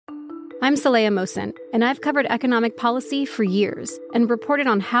I'm Saleha Mohsen, and I've covered economic policy for years and reported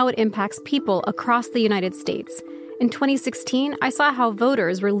on how it impacts people across the United States. In 2016, I saw how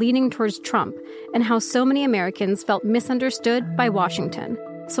voters were leaning towards Trump and how so many Americans felt misunderstood by Washington.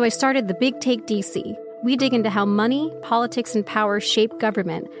 So I started the Big Take DC. We dig into how money, politics, and power shape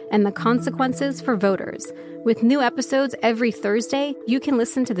government and the consequences for voters. With new episodes every Thursday, you can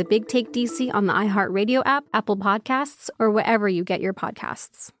listen to the Big Take DC on the iHeartRadio app, Apple Podcasts, or wherever you get your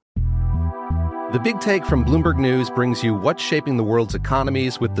podcasts. The Big Take from Bloomberg News brings you what's shaping the world's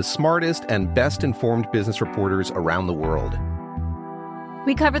economies with the smartest and best-informed business reporters around the world.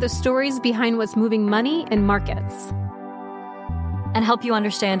 We cover the stories behind what's moving money and markets, and help you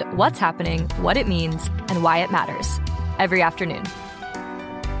understand what's happening, what it means, and why it matters every afternoon.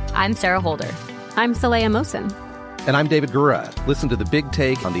 I'm Sarah Holder. I'm Saleha Mohsen. And I'm David Gura. Listen to The Big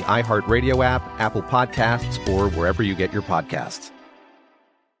Take on the iHeartRadio app, Apple Podcasts, or wherever you get your podcasts.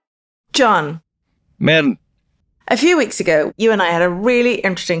 John. Men. A few weeks ago, you and I had a really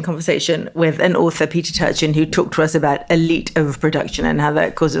interesting conversation with an author, Peter Turchin, who talked to us about elite overproduction and how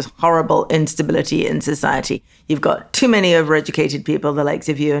that causes horrible instability in society. You've got too many overeducated people, the likes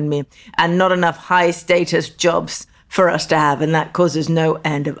of you and me, and not enough high-status jobs for us to have, and that causes no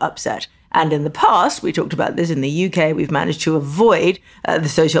end of upset. And in the past, we talked about this in the UK, we've managed to avoid the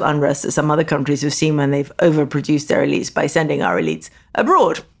social unrest that some other countries have seen when they've overproduced their elites by sending our elites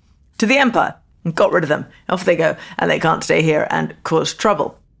abroad to the empire. And got rid of them. Off they go. And they can't stay here and cause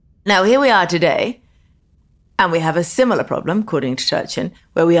trouble. Now, here we are today. And we have a similar problem, according to Turchin,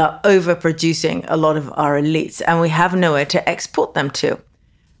 where we are overproducing a lot of our elites and we have nowhere to export them to.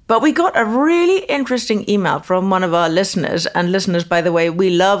 But we got a really interesting email from one of our listeners. And listeners, by the way, we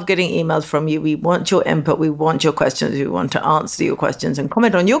love getting emails from you. We want your input. We want your questions. We want to answer your questions and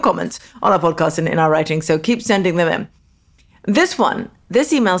comment on your comments on our podcast and in our writing. So keep sending them in.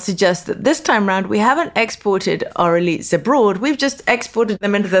 This email suggests that this time round, we haven't exported our elites abroad. We've just exported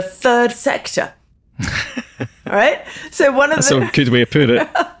them into the third sector. All right. So that's a good way to put it.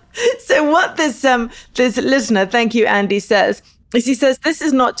 So what this listener, thank you, Andy, says is he says this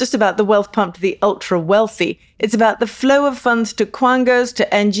is not just about the wealth pump to the ultra wealthy. It's about the flow of funds to quangos, to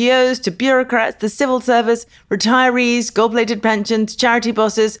NGOs, to bureaucrats, the civil service, retirees, gold-plated pensions, charity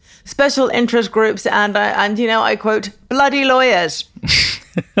bosses, special interest groups, and I quote, bloody lawyers.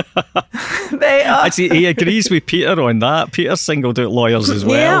 They are. Actually, he agrees with Peter on that. Peter singled out lawyers as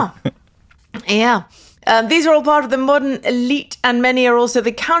well. Yeah. These are all part of the modern elite, and many are also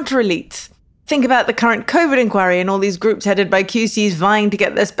the counter-elites. Think about the current COVID inquiry and all these groups headed by QCs vying to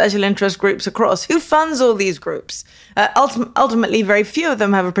get their special interest groups across. Who funds all these groups? Ultimately, very few of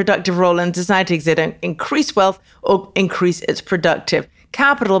them have a productive role in society because they don't increase wealth or increase its productive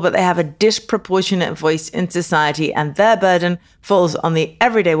capital, but they have a disproportionate voice in society, and their burden falls on the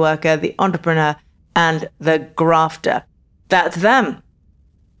everyday worker, the entrepreneur, and the grafter. That's them.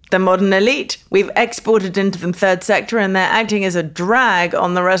 The modern elite. We've exported into the third sector and they're acting as a drag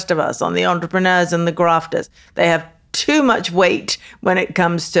on the rest of us, on the entrepreneurs and the grafters. They have too much weight when it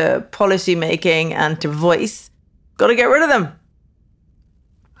comes to policy making and to voice. Got to get rid of them.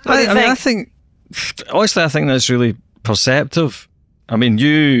 I think that's really perceptive. I mean,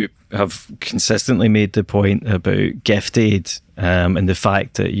 you have consistently made the point about gift aid and the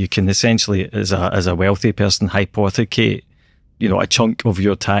fact that you can essentially, as a wealthy person, hypothecate a chunk of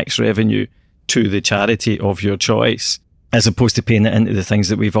your tax revenue to the charity of your choice, as opposed to paying it into the things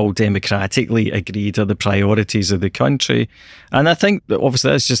that we've all democratically agreed are the priorities of the country. And I think that obviously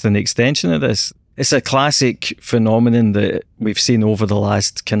that's just an extension of this. It's a classic phenomenon that we've seen over the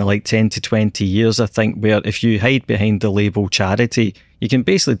last kind of like 10 to 20 years, I think, where if you hide behind the label charity, you can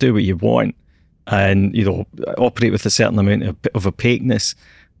basically do what you want and, operate with a certain amount of opaqueness.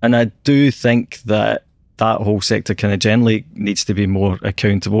 And I do think that whole sector kind of generally needs to be more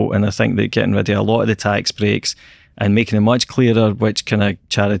accountable. And I think that getting rid of a lot of the tax breaks and making it much clearer which kind of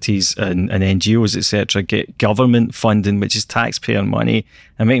charities and NGOs, etc., get government funding, which is taxpayer money,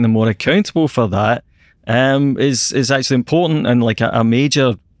 and making them more accountable for that is actually important and like a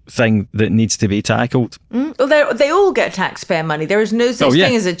major thing that needs to be tackled. Well, they all get taxpayer money. There is no such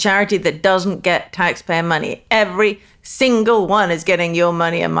thing as a charity that doesn't get taxpayer money. Every single one is getting your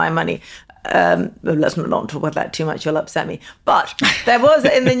money and my money. Let's not talk about that too much, you'll upset me. But there was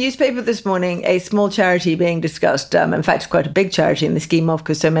in the newspaper this morning a small charity being discussed. In fact, quite a big charity in the scheme of,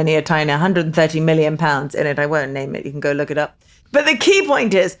 because so many are tiny, £130 million in it. I won't name it, you can go look it up. But the key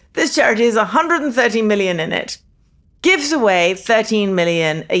point is this charity has 130 million in it, gives away 13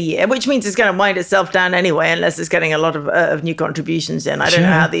 million a year, which means it's going to wind itself down anyway, unless it's getting a lot of new contributions in. I don't know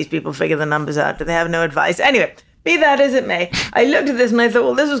how these people figure the numbers out. Do they have no advice? Anyway, Be that as it may, I looked at this and I thought,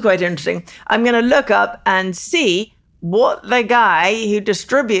 well, this was quite interesting. I'm going to look up and see what the guy who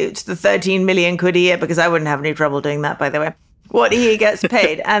distributes the 13 million quid a year, because I wouldn't have any trouble doing that, by the way, what he gets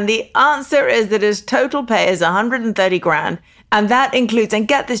paid. And the answer is that his total pay is 130 grand. And that includes, and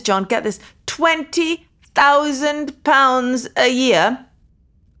get this, John, get this, £20,000 a year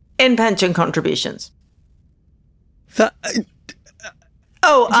in pension contributions.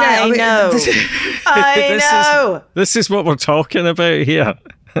 I know. I know. This is what we're talking about here.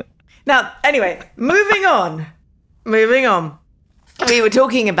 Now, anyway, moving on. We were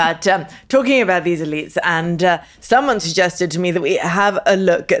talking about these elites, and someone suggested to me that we have a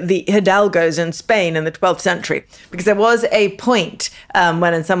look at the hidalgos in Spain in the 12th century, because there was a point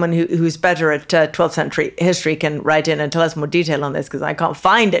when someone who's better at 12th century history can write in and tell us more detail on this, because I can't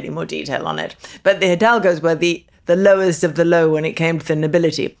find any more detail on it. But the hidalgos were the lowest of the low when it came to the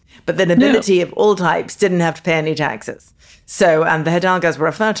nobility. But the nobility of all types didn't have to pay any taxes. So, and the hidalgos were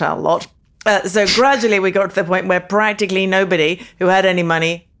a fertile lot. So gradually we got to the point where practically nobody who had any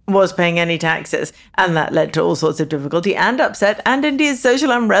money was paying any taxes. And that led to all sorts of difficulty and upset and indeed social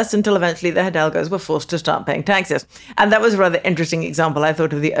unrest until eventually the hidalgos were forced to start paying taxes. And that was a rather interesting example, I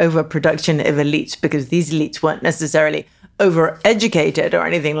thought, of the overproduction of elites, because these elites weren't necessarily overeducated or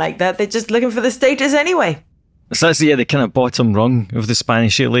anything like that. They're just looking for the status anyway. So that's the kind of bottom rung of the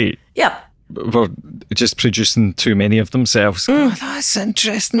Spanish elite. Yeah. We're just producing too many of themselves. Oh, that's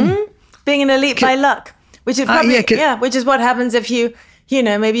interesting. Being an elite by luck, which is probably, which is what happens if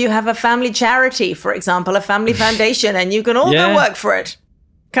maybe you have a family charity, for example, a family foundation, and you can all go work for it.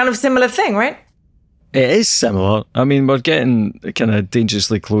 Kind of similar thing, right? It is similar. I mean, we're getting kind of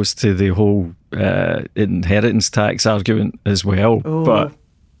dangerously close to the whole inheritance tax argument as well. Ooh. But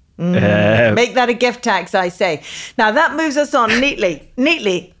make that a gift tax, I say. Now that moves us on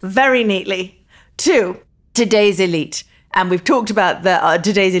very neatly to today's elite. And we've talked about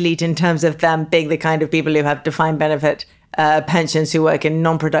today's elite in terms of them being the kind of people who have defined benefit pensions, who work in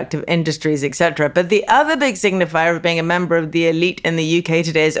non-productive industries, etc. But the other big signifier of being a member of the elite in the UK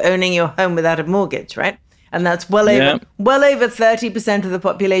today is owning your home without a mortgage, right? And that's well over 30% of the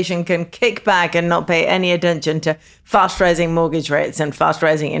population can kick back and not pay any attention to fast rising mortgage rates and fast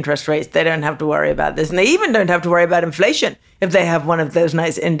rising interest rates. They don't have to worry about this. And they even don't have to worry about inflation if they have one of those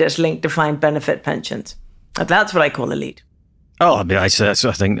nice index-linked defined benefit pensions. That's what I call elite. Oh, I mean, I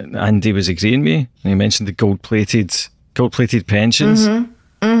think Andy was agreeing with me. He mentioned the gold-plated pensions.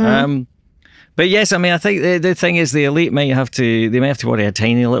 But yes, I mean, I think the thing is the elite may have to worry a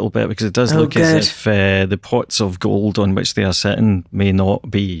tiny little bit, because it does look as if the pots of gold on which they are sitting may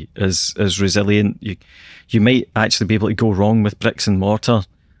not be as resilient. You might actually be able to go wrong with bricks and mortar.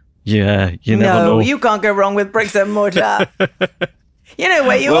 Yeah, you never know. No, you can't go wrong with bricks and mortar. You know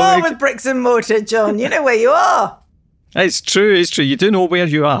where you are with bricks and mortar, John. You know where you are. It's true. You do know where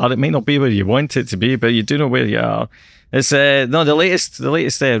you are. It may not be where you want it to be, but you do know where you are. It's the latest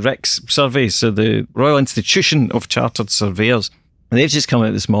RICS survey, so the Royal Institution of Chartered Surveyors. They've just come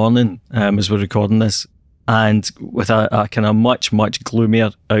out this morning as we're recording this, and with a kind of much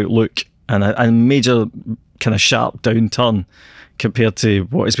gloomier outlook and a major kind of sharp downturn compared to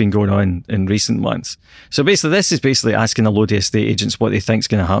what has been going on in recent months. So this is asking a load of estate agents what they think is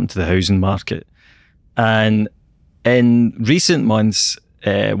going to happen to the housing market. And in recent months,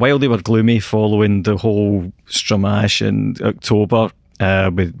 while they were gloomy following the whole Stramash in October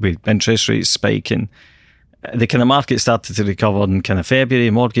with interest rates spiking, the kind of market started to recover in kind of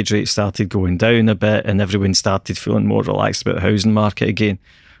February. Mortgage rates started going down a bit and everyone started feeling more relaxed about the housing market again.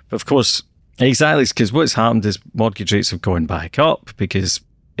 But of course, exactly, because what's happened is mortgage rates have gone back up, because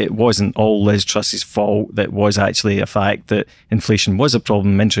it wasn't all Liz Truss's fault. That was actually a fact that inflation was a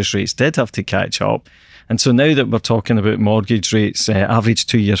problem. Interest rates did have to catch up. And so now that we're talking about mortgage rates, average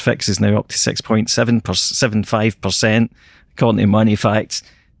 2-year fix is now up to 6.75%, according to Money Facts.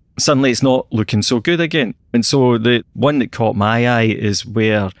 Suddenly it's not looking so good again. And so the one that caught my eye is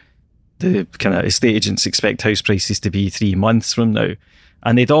where the kind of estate agents expect house prices to be 3 months from now.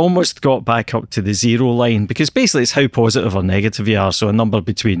 And they'd almost got back up to the zero line, because basically it's how positive or negative you are. So a number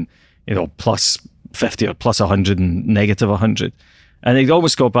between, plus 50 or plus 100 and negative 100. And they'd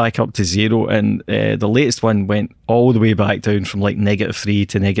almost got back up to zero. And the latest one went all the way back down from like -3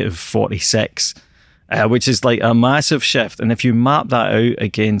 to -46, which is like a massive shift. And if you map that out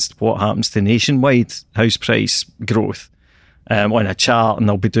against what happens to nationwide house price growth on a chart, and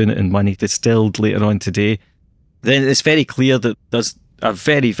they'll be doing it in Money Distilled later on today, then it's very clear that there's a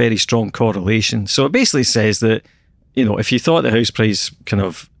very, very strong correlation. So it basically says that, if you thought the house price kind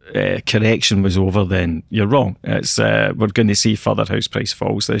of correction was over, then you're wrong. It's we're going to see further house price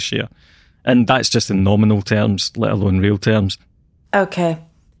falls this year. And that's just in nominal terms, let alone real terms. Okay.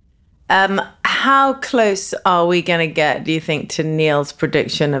 How close are we going to get, do you think, to Neil's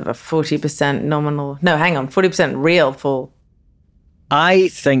prediction of a 40% nominal? No, hang on, 40% real fall? I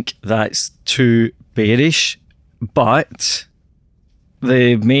think that's too bearish, but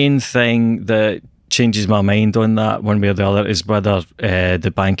the main thing that changes my mind on that one way or the other is whether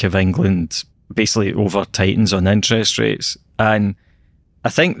the Bank of England basically over tightens on interest rates. And I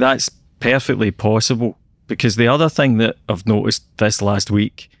think that's perfectly possible, because the other thing that I've noticed this last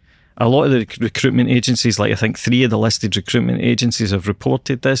week, a lot of the recruitment agencies, like I think 3 of the listed recruitment agencies have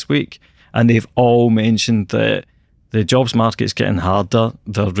reported this week, and they've all mentioned that the jobs market's getting harder.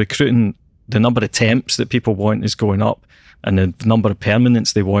 They're recruiting, the number of temps that people want is going up, and the number of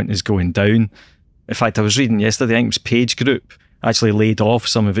permanents they want is going down. In fact, I was reading yesterday, I think it was Page Group actually laid off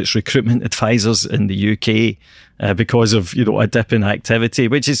some of its recruitment advisors in the UK because of, a dip in activity,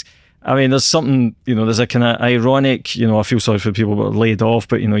 which is, I mean, there's something, there's a kind of ironic, I feel sorry for people who are laid off,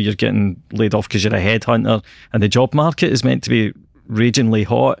 but, you're getting laid off because you're a headhunter, and the job market is meant to be ragingly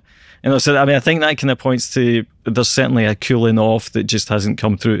hot. So, I mean, I think that kind of points to there's certainly a cooling off that just hasn't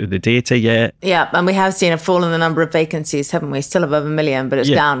come through to the data yet. Yeah, and we have seen a fall in the number of vacancies, haven't we? Still above 1 million, but it's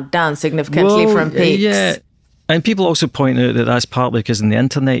down significantly from peaks. Yeah. And people also point out that that's partly because in the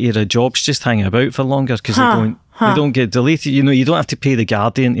internet era, jobs just hang about for longer because they don't get deleted. You don't have to pay The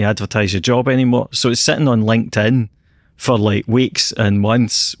Guardian to advertise your job anymore. So it's sitting on LinkedIn for like weeks and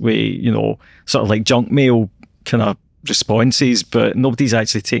months with, sort of like junk mail kind of responses, but nobody's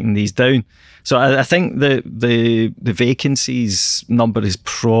actually taking these down. So I think the vacancies number is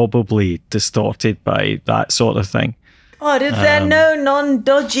probably distorted by that sort of thing. Oh, is there no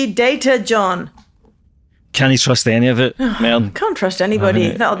non-dodgy data, John? Can you trust any of it, Mern? Can't trust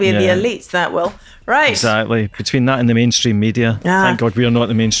anybody. That'll be in the elites, that will. Right. Exactly. Between that and the mainstream media. Thank God we are not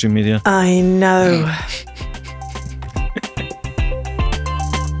the mainstream media. I know.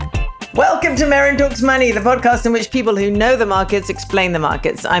 Welcome to Merrin Talks Money, the podcast in which people who know the markets explain the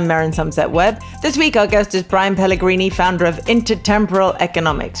markets. I'm Merrin Somerset Webb. This week our guest is Brian Pellegrini, founder of Intertemporal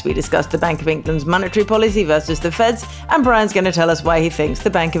Economics. We discussed the Bank of England's monetary policy versus the Fed's, and Brian's going to tell us why he thinks the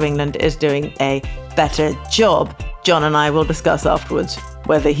Bank of England is doing a better job. John and I will discuss afterwards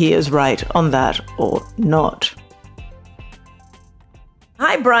whether he is right on that or not.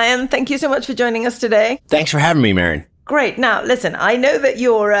 Hi, Brian. Thank you so much for joining us today. Thanks for having me, Merrin. Great. Now, listen, I know that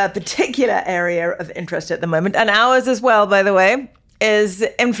your particular area of interest at the moment, and ours as well, by the way, is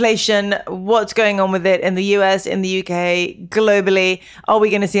inflation. What's going on with it in the US, in the UK, globally? Are we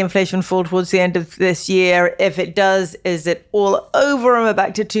going to see inflation fall towards the end of this year? If it does, is it all over and we're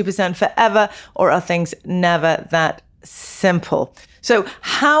back to 2% forever? Or are things never that simple? So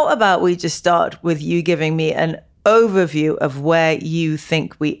how about we just start with you giving me an overview of where you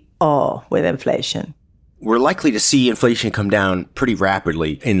think we are with inflation? We're likely to see inflation come down pretty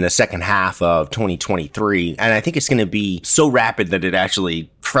rapidly in the second half of 2023. And I think it's going to be so rapid that it actually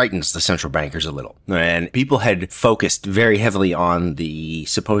frightens the central bankers a little. And people had focused very heavily on the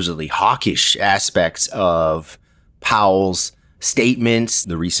supposedly hawkish aspects of Powell's statements,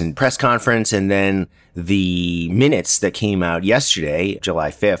 the recent press conference, and then the minutes that came out yesterday,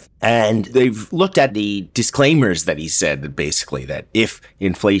 July 5th. And they've looked at the disclaimers that he said, that basically that if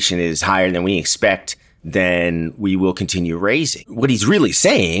inflation is higher than we expect, then we will continue raising. What he's really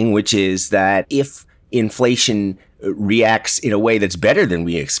saying, which is that if inflation reacts in a way that's better than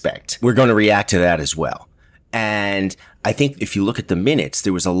we expect, we're going to react to that as well. And I think if you look at the minutes,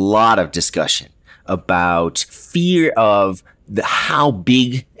 there was a lot of discussion about fear of how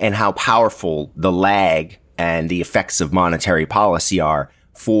big and how powerful the lag and the effects of monetary policy are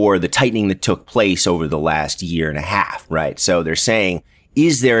for the tightening that took place over the last year and a half, right? So they're saying,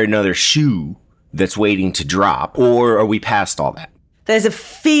 is there another shoe that's waiting to drop, or are we past all that? There's a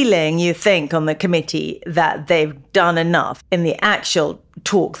feeling, you think, on the committee that they've done enough. In the actual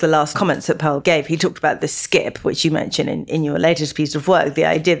talk, the last comments that Powell gave, he talked about the skip, which you mentioned in your latest piece of work, the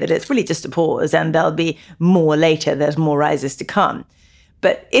idea that it's really just a pause and there'll be more later, there's more rises to come.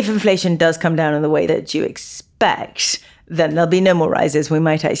 But if inflation does come down in the way that you expect, then there'll be no more rises. We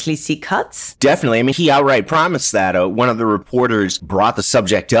might actually see cuts. Definitely. I mean, he outright promised that. One of the reporters brought the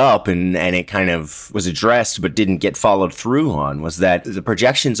subject up and it kind of was addressed but didn't get followed through on, was that the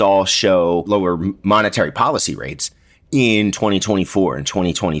projections all show lower monetary policy rates in 2024 and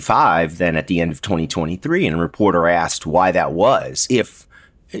 2025 than at the end of 2023. And a reporter asked why that was if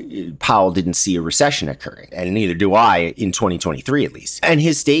Powell didn't see a recession occurring, and neither do I in 2023 at least. And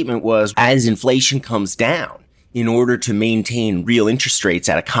his statement was, as inflation comes down, in order to maintain real interest rates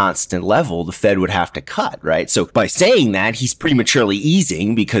at a constant level, the Fed would have to cut, right? So by saying that, he's prematurely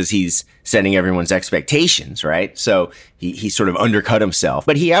easing because he's setting everyone's expectations, right? So he sort of undercut himself.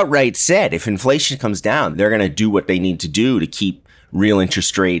 But he outright said if inflation comes down, they're going to do what they need to do to keep real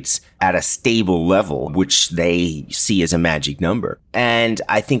interest rates at a stable level, which they see as a magic number. And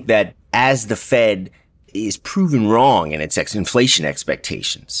I think that as the Fed is proven wrong in its inflation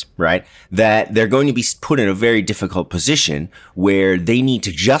expectations, right? That they're going to be put in a very difficult position where they need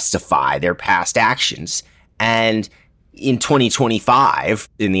to justify their past actions. And in 2025,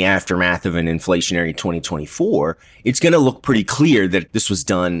 in the aftermath of an inflationary 2024, it's going to look pretty clear that this was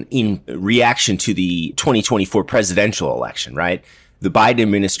done in reaction to the 2024 presidential election, right? The Biden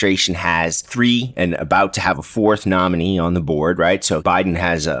administration has 3 and about to have a 4th nominee on the board, right? So Biden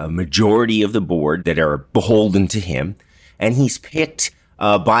has a majority of the board that are beholden to him. And he's picked,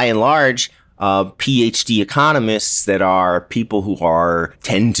 by and large, PhD economists that are people who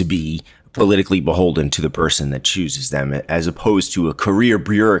tend to be politically beholden to the person that chooses them, as opposed to a career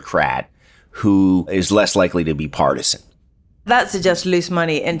bureaucrat who is less likely to be partisan. That suggests loose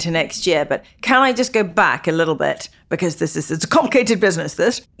money into next year, but can I just go back a little bit? Because it's a complicated business,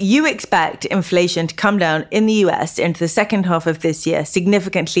 this. You expect inflation to come down in the US into the second half of this year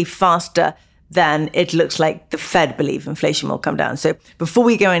significantly faster than it looks like the Fed believe inflation will come down. So before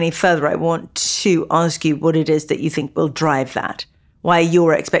we go any further, I want to ask you what it is that you think will drive that. Why are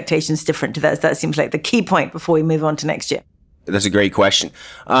your expectations different to theirs? That seems like the key point before we move on to next year. That's a great question.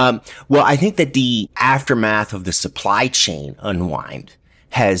 Well, I think that the aftermath of the supply chain unwind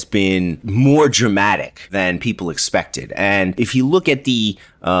has been more dramatic than people expected. And if you look at the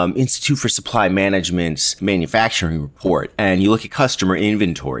Institute for Supply Management's manufacturing report and you look at customer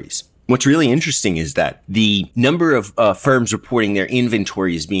inventories, what's really interesting is that the number of firms reporting their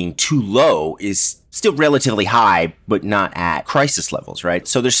inventory as being too low is still relatively high, but not at crisis levels, right?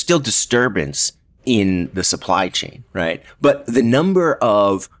 So there's still disturbance in the supply chain, right? But the number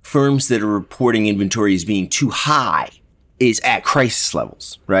of firms that are reporting inventory as being too high is at crisis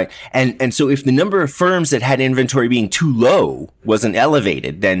levels, right? And so if the number of firms that had inventory being too low wasn't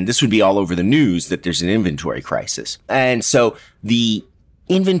elevated, then this would be all over the news that there's an inventory crisis. And so the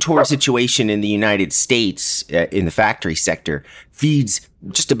inventory situation in the United States in the factory sector feeds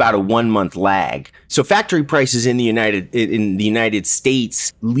just about a 1-month lag. So factory prices in the United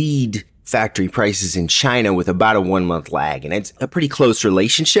States lead factory prices in China with about a 1-month lag. And it's a pretty close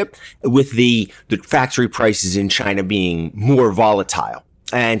relationship with the factory prices in China being more volatile.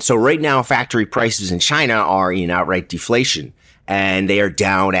 And so right now, factory prices in China are in outright deflation, and they are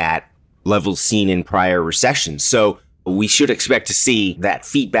down at levels seen in prior recessions. So we should expect to see that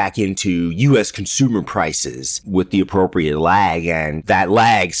feedback into U.S. consumer prices with the appropriate lag. And that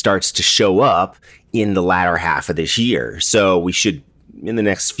lag starts to show up in the latter half of this year. So we should, in the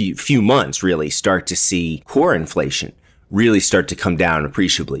next few months, really start to see core inflation really start to come down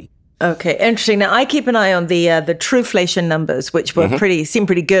appreciably. Okay, interesting. Now, I keep an eye on the Truflation numbers, which were seem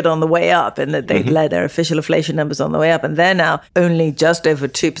pretty good on the way up, and that they led their official inflation numbers on the way up, and they're now only just over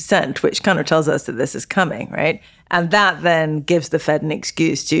 2%, which kind of tells us that this is coming, right? And that then gives the Fed an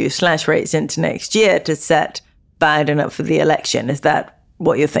excuse to slash rates into next year to set Biden up for the election. Is that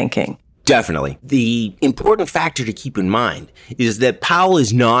what you're thinking? Definitely. The important factor to keep in mind is that Powell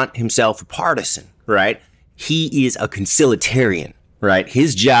is not himself a partisan, right? He is a conciliatarian, right?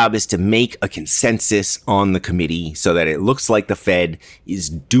 His job is to make a consensus on the committee so that it looks like the Fed is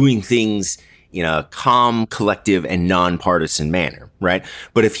doing things in a calm, collective, and nonpartisan manner, right?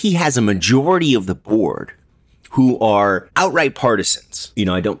 But if he has a majority of the board who are outright partisans,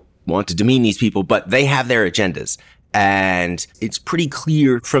 I don't want to demean these people, but they have their agendas. And it's pretty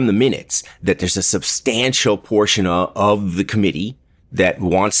clear from the minutes that there's a substantial portion of the committee that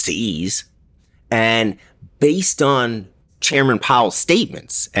wants to ease. And based on Chairman Powell's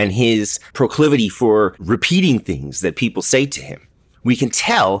statements and his proclivity for repeating things that people say to him, we can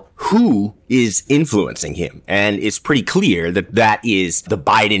tell who is influencing him. And it's pretty clear that that is the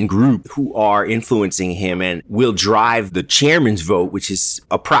Biden group who are influencing him and will drive the chairman's vote, which is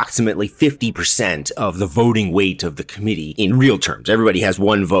approximately 50% of the voting weight of the committee in real terms. Everybody has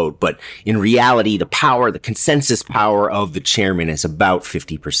one vote, but in reality, the consensus power of the chairman is about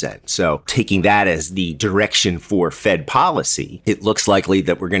 50%. So taking that as the direction for Fed policy, it looks likely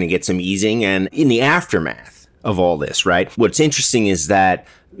that we're going to get some easing. And in the aftermath of all this, right? What's interesting is that,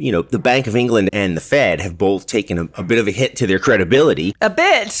 the Bank of England and the Fed have both taken a bit of a hit to their credibility. A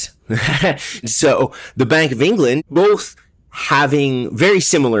bit. So the Bank of England, both having very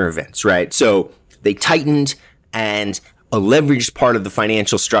similar events, right? So they tightened and a leveraged part of the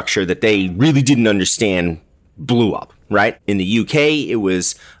financial structure that they really didn't understand blew up, right? In the UK, it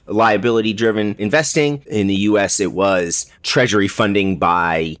was liability-driven investing. In the US, it was treasury funding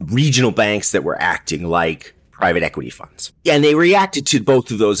by regional banks that were acting like private equity funds. And they reacted to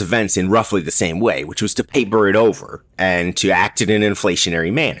both of those events in roughly the same way, which was to paper it over and to act in an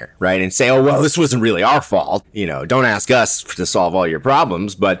inflationary manner, right? And say, oh, well, this wasn't really our fault. Don't ask us to solve all your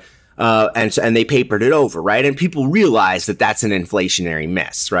problems, but and they papered it over, right? And people realized that that's an inflationary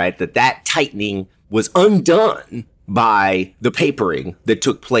mess, right? That tightening was undone by the papering that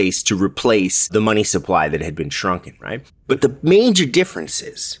took place to replace the money supply that had been shrunken, right? But the major difference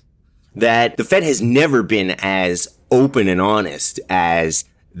is that the Fed has never been as open and honest as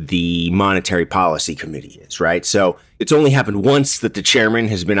the Monetary Policy Committee is, right? So it's only happened once that the chairman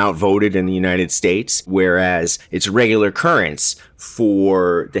has been outvoted in the United States, whereas it's a regular occurrence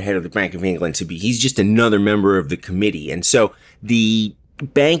for the head of the Bank of England to be, he's just another member of the committee. And so the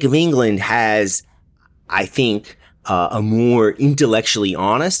Bank of England has, I think, a more intellectually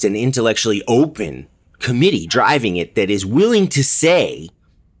honest and intellectually open committee driving it that is willing to say,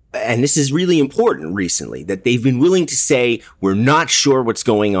 and this is really important recently, that they've been willing to say, we're not sure what's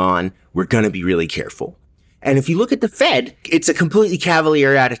going on. We're going to be really careful. And if you look at the Fed, it's a completely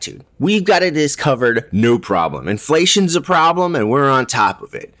cavalier attitude. We've got this covered, no problem. Inflation's a problem and we're on top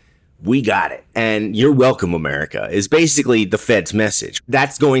of it. We got it. And you're welcome, America, is basically the Fed's message.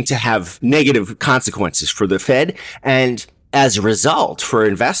 That's going to have negative consequences for the Fed. And as a result, for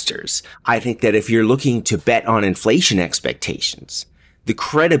investors, I think that if you're looking to bet on inflation expectations, the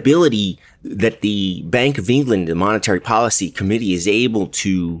credibility that the Bank of England, the Monetary Policy Committee, is able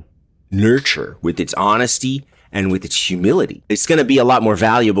to nurture with its honesty and with its humility, it's going to be a lot more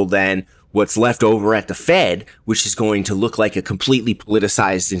valuable than what's left over at the Fed, which is going to look like a completely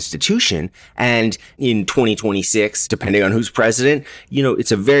politicized institution. And in 2026, depending on who's president,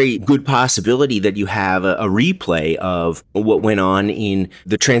 it's a very good possibility that you have a replay of what went on in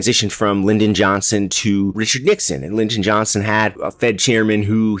the transition from Lyndon Johnson to Richard Nixon. And Lyndon Johnson had a Fed chairman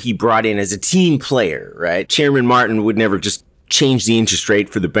who he brought in as a team player, right? Chairman Martin would never just change the interest rate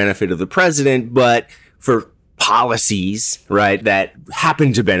for the benefit of the president, but for policies, right, that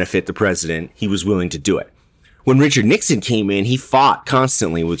happened to benefit the president, he was willing to do it. When Richard Nixon came in, he fought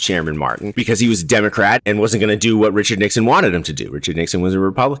constantly with Chairman Martin because he was a Democrat and wasn't going to do what Richard Nixon wanted him to do. Richard Nixon was a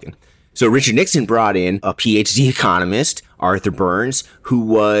Republican. So Richard Nixon brought in a PhD economist, Arthur Burns, who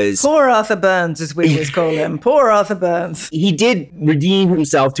was... Poor Arthur Burns, as we always call him. Poor Arthur Burns. He did redeem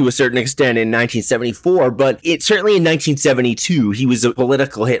himself to a certain extent in 1974, but certainly in 1972, he was a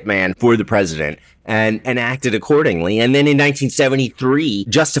political hitman for the president and acted accordingly. And then in 1973,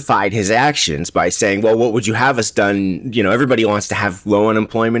 justified his actions by saying, well, what would you have us done? Everybody wants to have low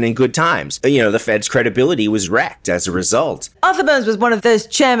unemployment and good times. The Fed's credibility was wrecked as a result. Arthur Burns was one of those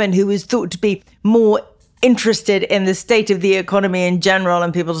chairmen who was thought to be more interested in the state of the economy in general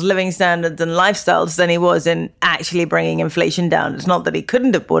and people's living standards and lifestyles than he was in actually bringing inflation down. It's not that he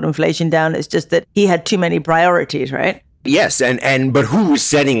couldn't have brought inflation down. It's just that he had too many priorities, right? Yes, but who was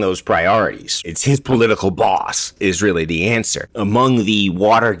setting those priorities? It's his political boss is really the answer. Among the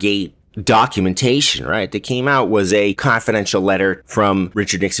Watergate documentation, right, that came out was a confidential letter from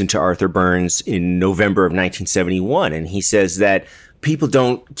Richard Nixon to Arthur Burns in November of 1971. And he says that people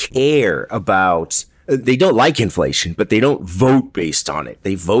don't care about... They don't like inflation, but they don't vote based on it.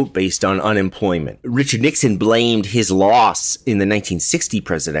 They vote based on unemployment. Richard Nixon blamed his loss in the 1960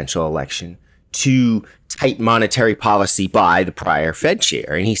 presidential election to tight monetary policy by the prior Fed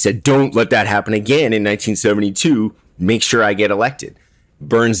chair. And he said, don't let that happen again in 1972. Make sure I get elected.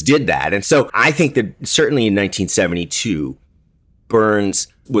 Burns did that. And so I think that certainly in 1972, Burns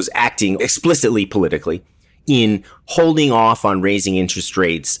was acting explicitly politically in holding off on raising interest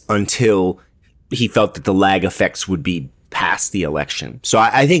rates until he felt that the lag effects would be past the election. So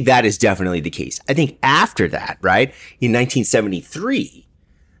I think that is definitely the case. I think after that, right, in 1973,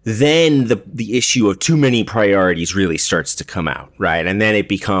 then the issue of too many priorities really starts to come out, right? And then it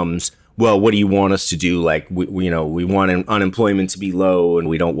becomes, well, what do you want us to do? Like, we want unemployment to be low and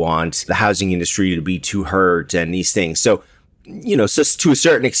we don't want the housing industry to be too hurt and these things. So, so to a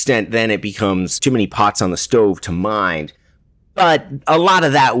certain extent, then it becomes too many pots on the stove to mind. But a lot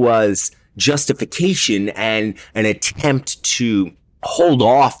of that was justification and an attempt to hold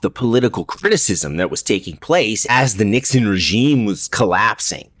off the political criticism that was taking place as the Nixon regime was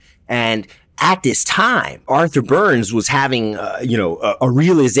collapsing. And at this time, Arthur Burns was having, a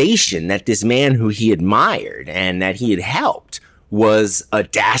realization that this man who he admired and that he had helped was a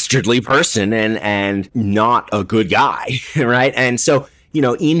dastardly person and not a good guy, right? And so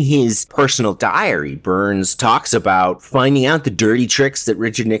in his personal diary, Burns talks about finding out the dirty tricks that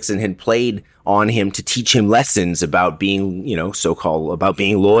Richard Nixon had played on him to teach him lessons about being, about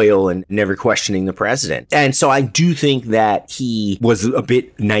being loyal and never questioning the president. And so I do think that he was a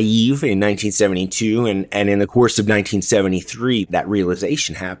bit naive in 1972, and in the course of 1973, that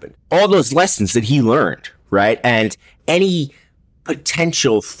realization happened. All those lessons that he learned, right? And any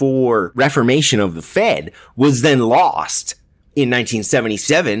potential for reformation of the Fed was then lost in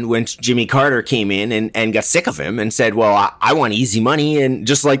 1977 when Jimmy Carter came in and got sick of him and said, well, I want easy money, and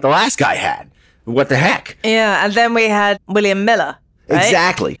just like the last guy had. What the heck? Yeah, and then we had William Miller. Right?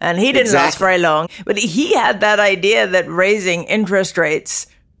 Exactly. And he didn't last very long. But he had that idea that raising interest rates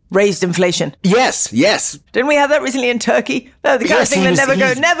raised inflation. Yes. Didn't we have that recently in Turkey? The kind of thing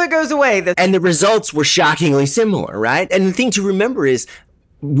that never goes away. And the results were shockingly similar, right? And the thing to remember is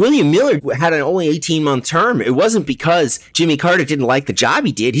William Miller had an only 18-month term. It wasn't because Jimmy Carter didn't like the job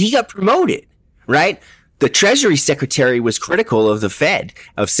he did. He got promoted, right? The Treasury Secretary was critical of the Fed,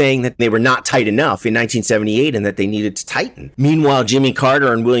 of saying that they were not tight enough in 1978 and that they needed to tighten. Meanwhile, Jimmy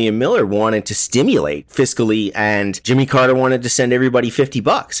Carter and William Miller wanted to stimulate fiscally, and Jimmy Carter wanted to send everybody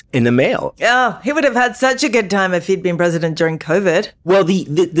 $50 in the mail. Oh, he would have had such a good time if he'd been president during COVID. Well,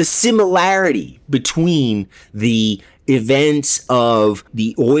 the similarity between the events of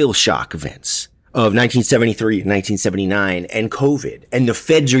the oil shock events of 1973 and 1979 and COVID and the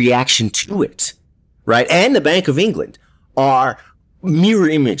Fed's reaction to it, right, and the Bank of England are mirror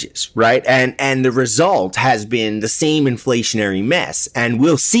images, right? And the result has been the same inflationary mess. And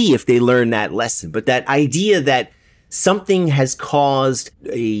we'll see if they learn that lesson. But that idea that something has caused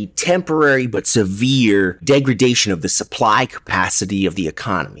a temporary but severe degradation of the supply capacity of the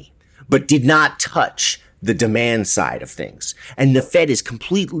economy, but did not touch the demand side of things. And the Fed is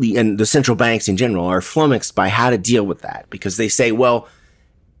completely, and the central banks in general, are flummoxed by how to deal with that, because they say, well,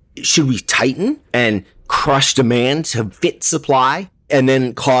 should we tighten and crush demand to fit supply and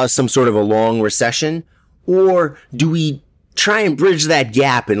then cause some sort of a long recession? Or do we try and bridge that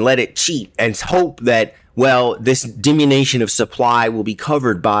gap and let it cheat and hope that, well, this diminution of supply will be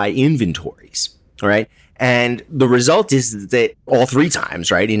covered by inventories, all right? And the result is that all three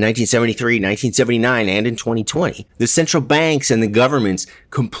times, right, in 1973, 1979, and in 2020, the central banks and the governments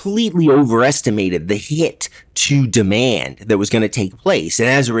completely overestimated the hit to demand that was going to take place. And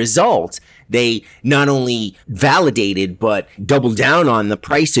as a result, they not only validated, but doubled down on the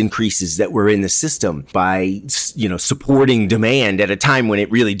price increases that were in the system by, supporting demand at a time when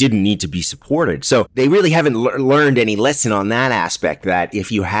it really didn't need to be supported. So they really haven't learned any lesson on that aspect, that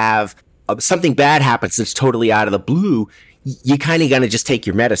if you have something bad happens that's totally out of the blue, you kind of got to just take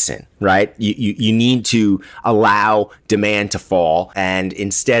your medicine, right? You need to allow demand to fall. And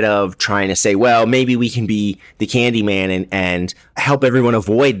instead of trying to say, well, maybe we can be the candy man and help everyone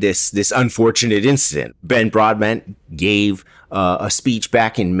avoid this unfortunate incident. Ben Broadbent gave a speech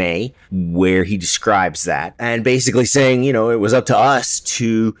back in May where he describes that and basically saying, it was up to us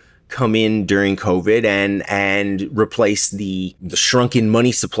to come in during COVID and replace the shrunken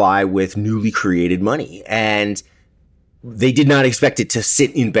money supply with newly created money. And they did not expect it to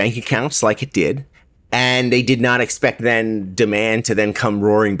sit in bank accounts like it did. And they did not expect then demand to then come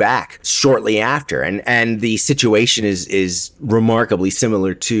roaring back shortly after. And the situation is remarkably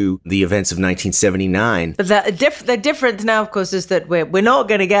similar to the events of 1979. But the difference now, of course, is that we're not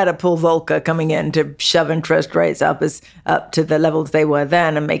going to get a Paul Volcker coming in to shove interest rates up to the levels they were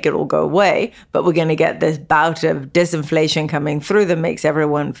then and make it all go away. But we're going to get this bout of disinflation coming through that makes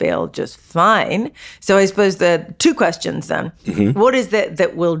everyone feel just fine. So I suppose there are two questions then. Mm-hmm. What is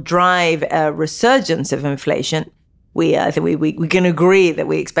that will drive a resurgence of inflation? I think we can agree that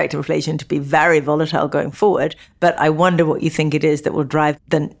we expect inflation to be very volatile going forward, but I wonder what you think it is that will drive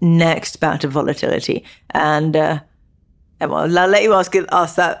the next bout of volatility. And well, I'll let you answer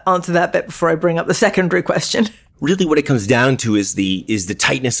that bit before I bring up the secondary question. Really what it comes down to is the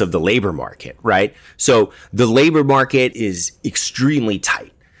tightness of the labor market, right? So the labor market is extremely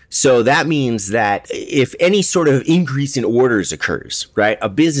tight. So that means that if any sort of increase in orders occurs, right, a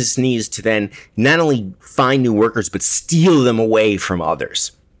business needs to then not only find new workers, but steal them away from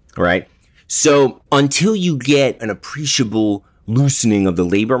others, right? So until you get an appreciable loosening of the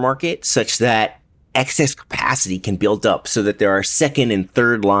labor market such that excess capacity can build up so that there are second and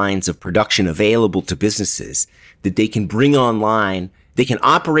third lines of production available to businesses that they can bring online, they can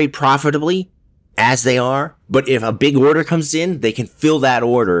operate profitably as they are, but if a big order comes in, they can fill that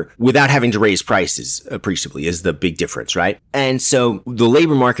order without having to raise prices appreciably, is the big difference, right? And so the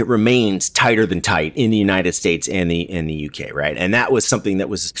labor market remains tighter than tight in the United States and the UK, right? And that was something that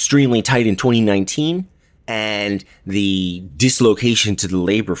was extremely tight in 2019. and the dislocation to the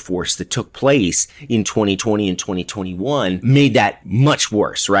labor force that took place in 2020 and 2021 made that much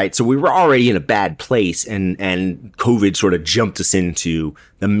worse, right? So we were already in a bad place, and COVID sort of jumped us into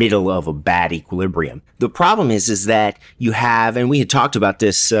the middle of a bad equilibrium. The problem is that you have, and we had talked about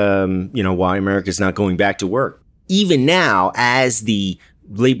this, why America's not going back to work. Even now, as the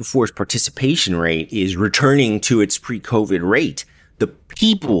labor force participation rate is returning to its pre-COVID rate, the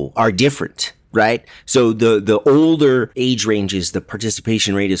people are different. Right? So the older age ranges, the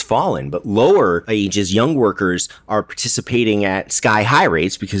participation rate has fallen, but lower ages, young workers are participating at sky high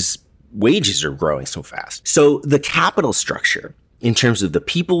rates because wages are growing so fast. So the capital structure in terms of the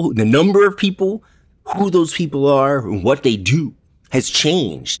people, the number of people, who those people are, and what they do has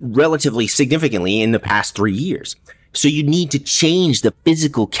changed relatively significantly in the past 3 years. So you need to change the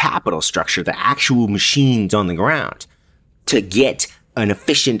physical capital structure, the actual machines on the ground, to get an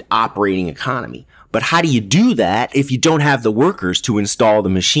efficient operating economy. But how do you do that if you don't have the workers to install the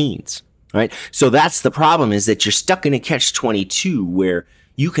machines, right? So that's the problem, is that you're stuck in a catch-22 where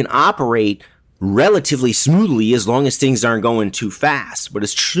you can operate relatively smoothly as long as things aren't going too fast. But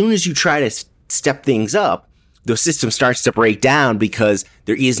as soon as you try to step things up, the system starts to break down because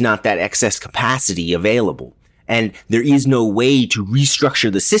there is not that excess capacity available. And there is no way to restructure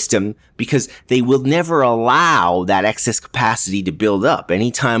the system because they will never allow that excess capacity to build up.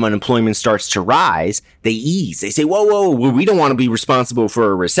 Anytime unemployment starts to rise, they ease. They say, whoa, we don't want to be responsible for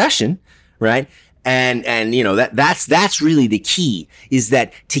a recession, right? And that's really the key, is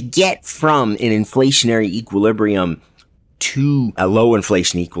that to get from an inflationary equilibrium to a low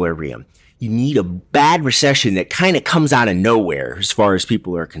inflation equilibrium, you need a bad recession that kind of comes out of nowhere as far as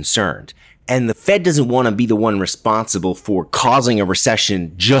people are concerned. And the Fed doesn't want to be the one responsible for causing a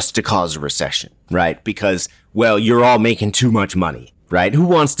recession just to cause a recession, right? Because, well, you're all making too much money, right? Who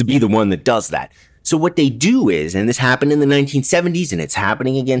wants to be the one that does that? So what they do is, and this happened in the 1970s and it's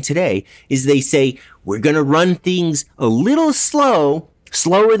happening again today, is they say, we're going to run things a little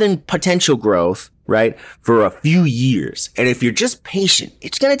slower than potential growth, right? For a few years. And if you're just patient,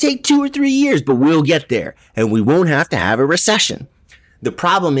 it's going to take 2 or 3 years, but we'll get there and we won't have to have a recession. The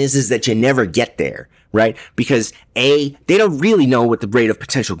problem is that you never get there, right? Because they don't really know what the rate of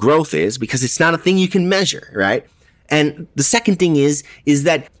potential growth is because it's not a thing you can measure, right? And the second thing is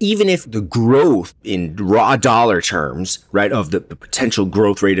that even if the growth in raw dollar terms, right, of the potential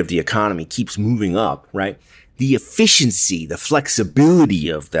growth rate of the economy keeps moving up, right, the efficiency, the flexibility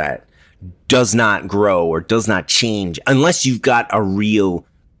of that does not grow or does not change unless you've got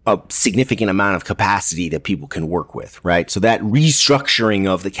a significant amount of capacity that people can work with, right? So that restructuring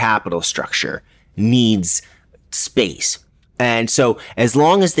of the capital structure needs space. And so as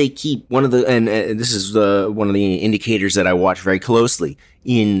long as they keep this is one of the indicators that I watch very closely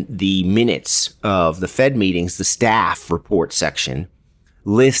in the minutes of the Fed meetings, the staff report section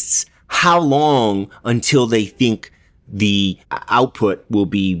lists how long until they think the output will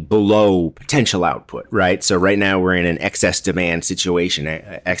be below potential output, right? So right now we're in an excess demand situation,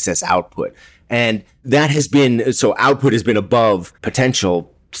 excess output. And that has been, so output has been above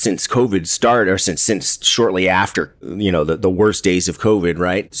potential since COVID started, or since shortly after, the worst days of COVID,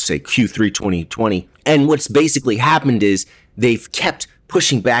 right? Say Q3 2020. And what's basically happened is they've kept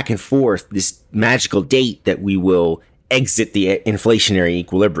pushing back and forth this magical date that we will exit the inflationary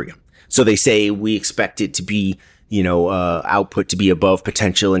equilibrium. So they say we expect it to be output to be above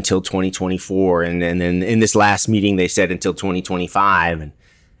potential until 2024. And then in this last meeting, they said until 2025. And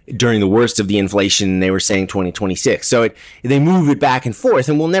during the worst of the inflation, they were saying 2026. So they move it back and forth,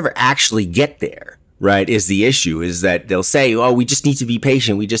 and we'll never actually get there, right? Is the issue, is that they'll say, oh, we just need to be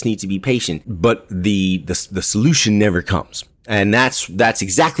patient. We just need to be patient. But the solution never comes. And that's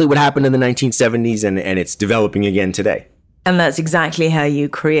exactly what happened in the 1970s, and it's developing again today. And that's exactly how you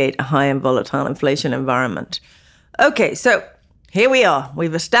create a high and volatile inflation environment. Okay, so here we are.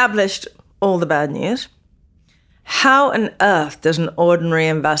 We've established all the bad news. How on earth does an ordinary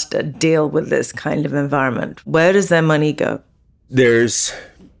investor deal with this kind of environment? Where does their money go? There's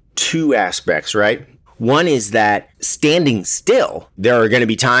two aspects, right? One is that standing still, there are going to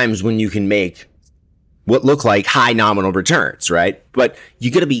be times when you can make what look like high nominal returns, right? But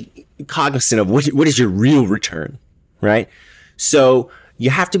you got to be cognizant of what is your real return, right? So you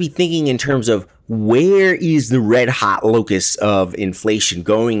have to be thinking in terms of where is the red hot locus of inflation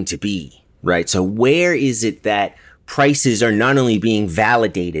going to be, right? So where is it that prices are not only being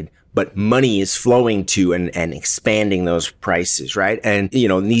validated, but money is flowing to and expanding those prices, right? And,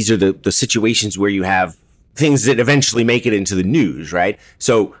 these are the situations where you have things that eventually make it into the news, right?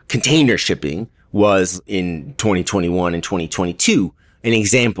 So container shipping was in 2021 and 2022 an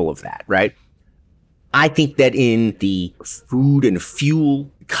example of that, right? I think that in the food and fuel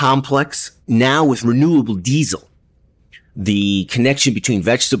complex, now with renewable diesel, the connection between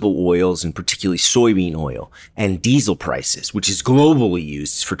vegetable oils and particularly soybean oil and diesel prices, which is globally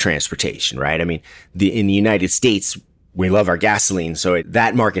used for transportation, right? I mean, in the United States, we love our gasoline, so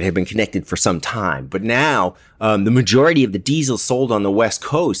that market had been connected for some time. But now, the majority of the diesel sold on the West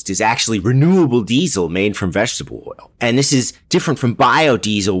Coast is actually renewable diesel made from vegetable oil. And this is different from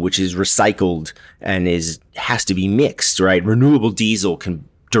biodiesel, which is recycled and has to be mixed, right? Renewable diesel can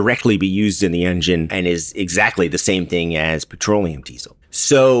directly be used in the engine and is exactly the same thing as petroleum diesel.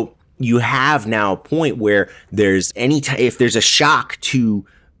 So you have now a point where if there's a shock to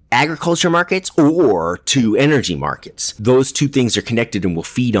agriculture markets or to energy markets, those two things are connected and will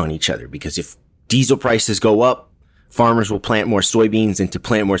feed on each other, because if diesel prices go up, farmers will plant more soybeans, and to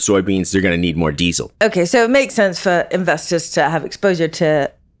plant more soybeans, they're going to need more diesel. Okay, so it makes sense for investors to have exposure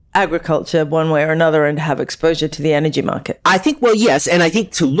to agriculture one way or another and have exposure to the energy market. I think, well, yes, and I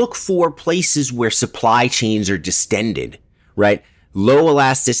think to look for places where supply chains are distended, right? Low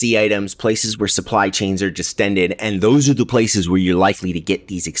elasticity items, places where supply chains are distended, and those are the places where you're likely to get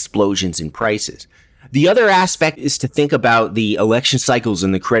these explosions in prices. The other aspect is to think about the election cycles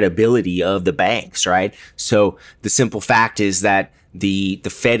and the credibility of the banks, right? So the simple fact is that the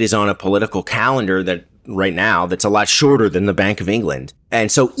Fed is on a political calendar that right now that's a lot shorter than the Bank of England. And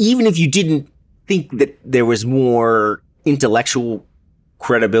so even if you didn't think that there was more intellectual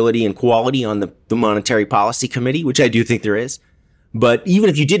credibility and quality on the Monetary Policy Committee, which I do think there is, but even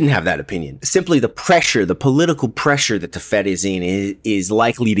if you didn't have that opinion, simply the political pressure that the Fed is in is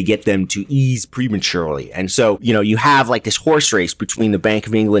likely to get them to ease prematurely. And so, you have like this horse race between the Bank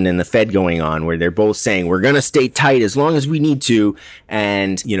of England and the Fed going on, where they're both saying, we're going to stay tight as long as we need to.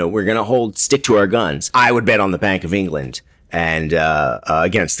 And, we're going to stick to our guns. I would bet on the Bank of England and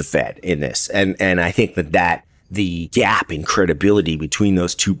against the Fed in this. And I think that the gap in credibility between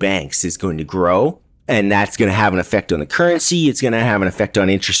those two banks is going to grow. And that's going to have an effect on the currency. It's going to have an effect on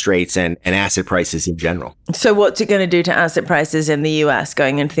interest rates and asset prices in general. So what's it going to do to asset prices in the US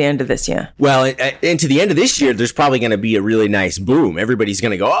going into the end of this year? Well, into the end of this year, there's probably going to be a really nice boom. Everybody's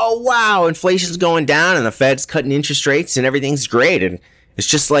going to go, oh, wow, inflation's going down and the Fed's cutting interest rates and everything's great. And it's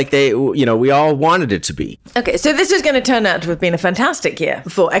just like we all wanted it to be. Okay, so this is going to turn out to have been a fantastic year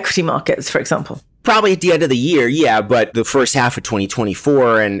for equity markets, for example. Probably at the end of the year, yeah, but the first half of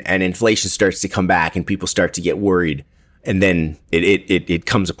 2024 and inflation starts to come back and people start to get worried, and then it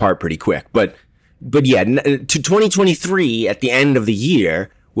comes apart pretty quick. But yeah, to 2023 at the end of the year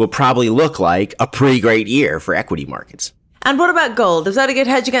will probably look like a pretty great year for equity markets. And what about gold? Is that a good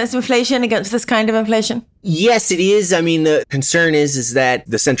hedge against inflation, against this kind of inflation? Yes, it is. I mean, the concern is that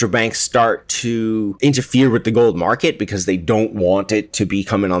the central banks start to interfere with the gold market because they don't want it to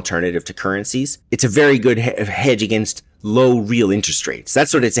become an alternative to currencies. It's a very good hedge against low real interest rates.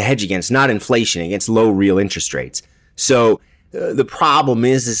 That's what it's a hedge against, not inflation, against low real interest rates. So the problem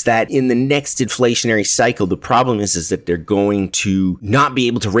is that in the next inflationary cycle, the problem is that they're going to not be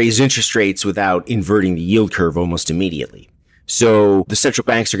able to raise interest rates without inverting the yield curve almost immediately. So the central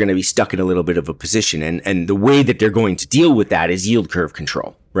banks are going to be stuck in a little bit of a position. And the way that they're going to deal with that is yield curve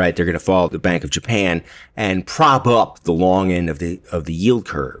control, right? They're going to follow the Bank of Japan and prop up the long end of the yield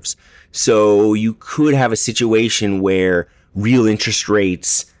curves. So you could have a situation where real interest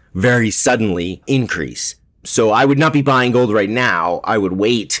rates very suddenly increase. So I would not be buying gold right now. I would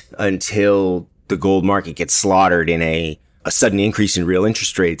wait until the gold market gets slaughtered in a sudden increase in real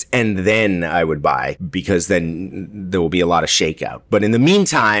interest rates, and then I would buy, because then there will be a lot of shakeout. But in the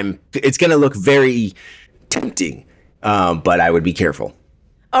meantime, it's going to look very tempting, but I would be careful.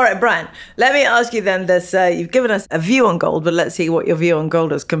 All right, Brian, let me ask you then this. You've given us a view on gold, but let's see what your view on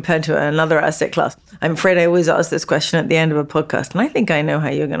gold is compared to another asset class. I'm afraid I always ask this question at the end of a podcast, and I think I know how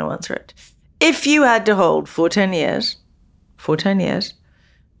you're going to answer it. If you had to hold for 10 years,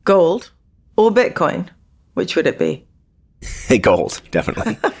 gold or Bitcoin, which would it be? Gold,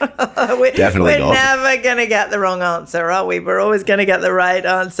 definitely. We're gold. Never going to get the wrong answer, are we? We're always going to get the right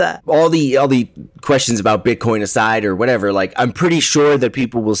answer. All the questions about Bitcoin aside or whatever, like, I'm pretty sure that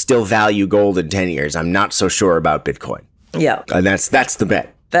people will still value gold in 10 years. I'm not so sure about Bitcoin. Yeah. And that's the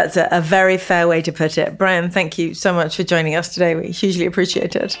bet. That's a very fair way to put it. Brian, thank you so much for joining us today. We hugely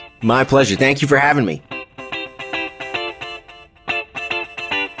appreciate it. My pleasure. Thank you for having me.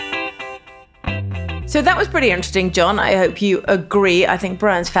 So that was pretty interesting, John. I hope you agree. I think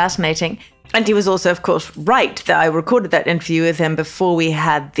Brian's fascinating. And he was also, of course, right that I recorded that interview with him before we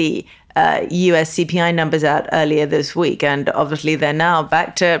had the US CPI numbers out earlier this week. And obviously they're now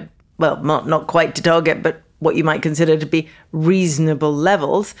back to, well, not quite to target, but what you might consider to be reasonable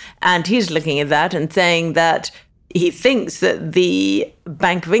levels. And he's looking at that and saying that he thinks that the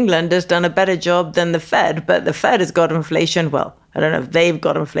Bank of England has done a better job than the Fed, but the Fed has got inflation. Well, I don't know if they've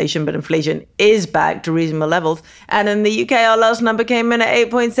got inflation, but inflation is back to reasonable levels. And in the UK, our last number came in at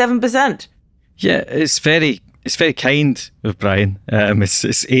 8.7%. Yeah, it's very kind of Brian. It's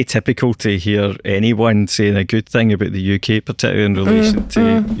atypical to hear anyone saying a good thing about the UK, particularly in relation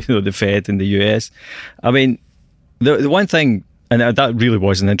to the Fed in the US. I mean, the one thing, and that really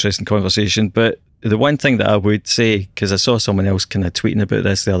was an interesting conversation, but the one thing that I would say, because I saw someone else kind of tweeting about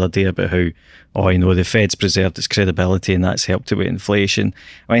this the other day about how, the Fed's preserved its credibility and that's helped with inflation.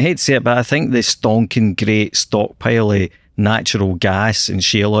 I hate to say it, but I think the stonking great stockpile of natural gas and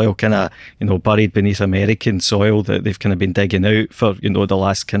shale oil kind of, buried beneath American soil that they've kind of been digging out for, the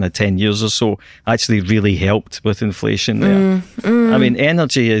last kind of 10 years or so actually really helped with inflation there. I mean,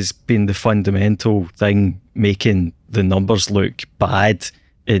 energy has been the fundamental thing making the numbers look bad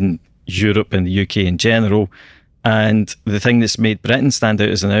in Europe and the UK in general. And the thing that's made Britain stand out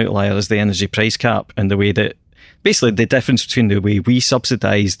as an outlier is the energy price cap and the way that, basically the difference between the way we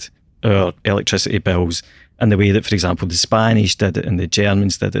subsidised our electricity bills and the way that, for example, the Spanish did it and the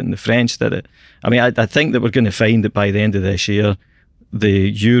Germans did it and the French did it. I mean, I think that we're going to find that by the end of this year,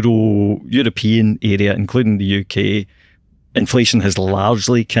 the European area, including the UK, inflation has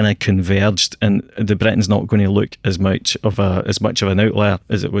largely kind of converged, and the Britain's not going to look as much of an outlier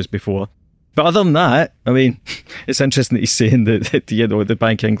as it was before. But other than that, I mean, it's interesting that he's saying that the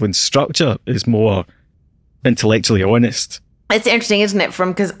Bank of England's structure is more intellectually honest. It's interesting, isn't it?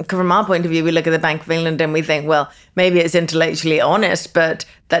 Because from our point of view, we look at the Bank of England and we think, well, maybe it's intellectually honest, but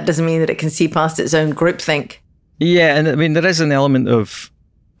that doesn't mean that it can see past its own groupthink. Yeah, and I mean, there is an element of,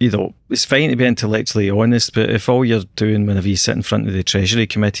 it's fine to be intellectually honest, but if all you're doing whenever you sit in front of the Treasury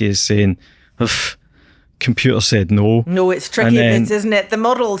Committee is saying, computer said no. No, it's tricky bits, isn't it? The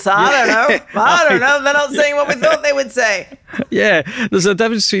models, I don't know. They're not saying what we thought they would say. Yeah, there's a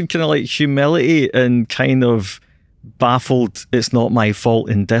difference between kind of like humility and kind of baffled, it's not my fault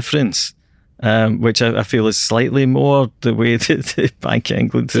indifference, which I feel is slightly more the way that the Bank of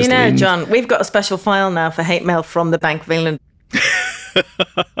England is leaned. John, we've got a special file now for hate mail from the Bank of England.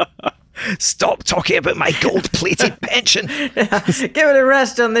 Stop talking about my gold-plated pension. Give it a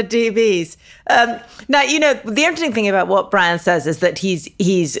rest on the DBs. Now, the interesting thing about what Brian says is that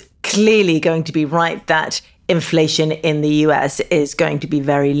he's clearly going to be right that inflation in the US is going to be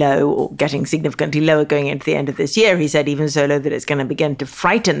very low or getting significantly lower going into the end of this year. He said even so low that it's going to begin to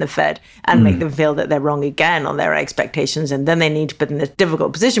frighten the Fed and make them feel that they're wrong again on their expectations. And then they need to put in this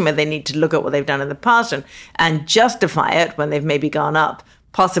difficult position where they need to look at what they've done in the past and justify it when they've maybe gone up,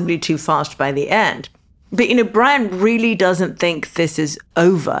 possibly too fast by the end. But, Brian really doesn't think this is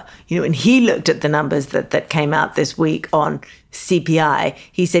over. And he looked at the numbers that came out this week on CPI.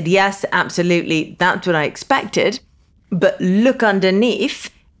 He said, yes, absolutely, that's what I expected. But look underneath,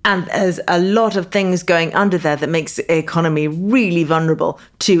 and there's a lot of things going under there that makes the economy really vulnerable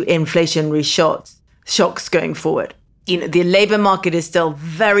to inflationary shocks going forward. The labour market is still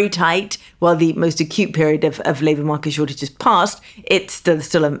very tight. While the most acute period of labour market shortage is past, it's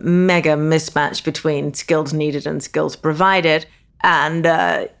still a mega mismatch between skills needed and skills provided. And,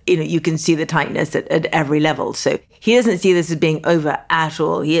 you can see the tightness at every level. So he doesn't see this as being over at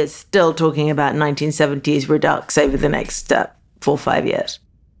all. He is still talking about 1970s redux over the next 4 or 5 years.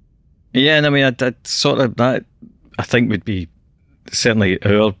 Yeah, and I mean, that I think would be certainly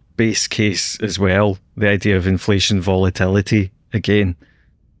our base case as well, the idea of inflation volatility again.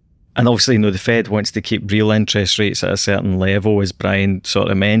 And obviously, the Fed wants to keep real interest rates at a certain level, as Brian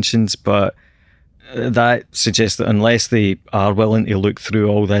sort of mentions, but that suggests that unless they are willing to look through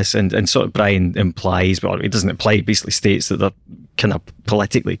all this, and sort of Brian implies, but it doesn't imply, he basically states that they're kind of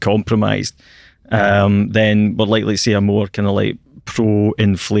politically compromised, then we're likely to see a more kind of like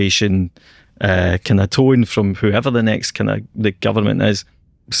pro-inflation kind of tone from whoever the next kind of the government is.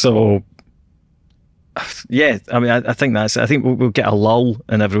 So, yeah, I mean, I think I think we'll get a lull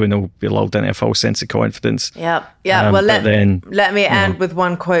and everyone will be lulled into a false sense of confidence. Yeah. Well, let me end with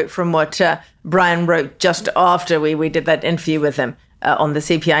one quote from what Brian wrote just after we did that interview with him on the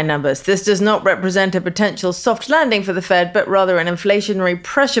CPI numbers. This does not represent a potential soft landing for the Fed, but rather an inflationary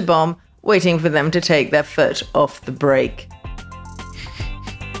pressure bomb waiting for them to take their foot off the brake.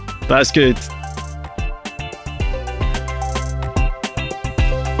 That's good.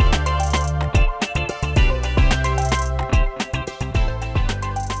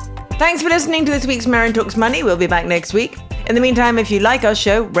 Thanks for listening to this week's Marion Talks Money. We'll be back next week. In the meantime, if you like our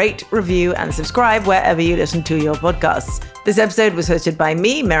show, rate, review, and subscribe wherever you listen to your podcasts. This episode was hosted by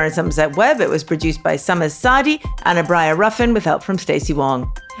me, Maren Somerset Webb. It was produced by Summers Sadi and Abraya Ruffin with help from Stacey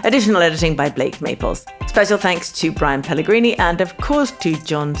Wong. Additional editing by Blake Maples. Special thanks to Brian Pellegrini and, of course, to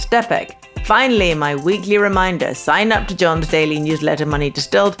John Stepek. Finally, my weekly reminder, sign up to John's daily newsletter, Money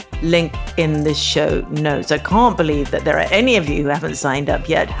Distilled, link in the show notes. I can't believe that there are any of you who haven't signed up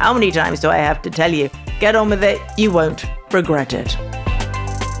yet. How many times do I have to tell you? Get on with it. You won't regret it.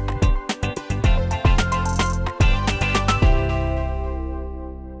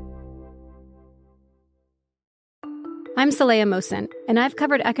 I'm Saleha Mohsin, and I've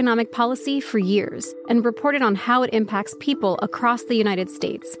covered economic policy for years and reported on how it impacts people across the United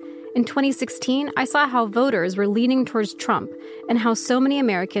States. In 2016, I saw how voters were leaning towards Trump and how so many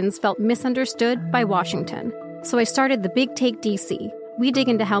Americans felt misunderstood by Washington. So I started The Big Take DC. We dig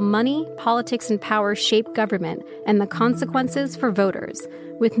into how money, politics, and power shape government and the consequences for voters.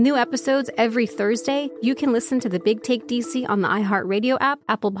 With new episodes every Thursday, you can listen to The Big Take DC on the iHeartRadio app,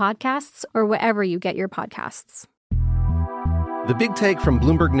 Apple Podcasts, or wherever you get your podcasts. The Big Take from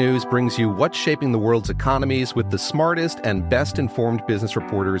Bloomberg News brings you what's shaping the world's economies with the smartest and best-informed business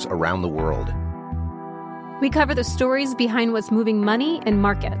reporters around the world. We cover the stories behind what's moving money and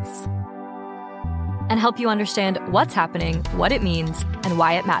markets. And help you understand what's happening, what it means, and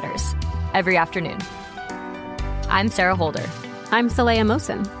why it matters. Every afternoon. I'm Sarah Holder. I'm Saleha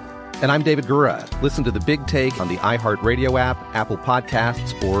Mohsin. And I'm David Gura. Listen to The Big Take on the iHeartRadio app, Apple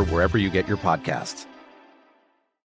Podcasts, or wherever you get your podcasts.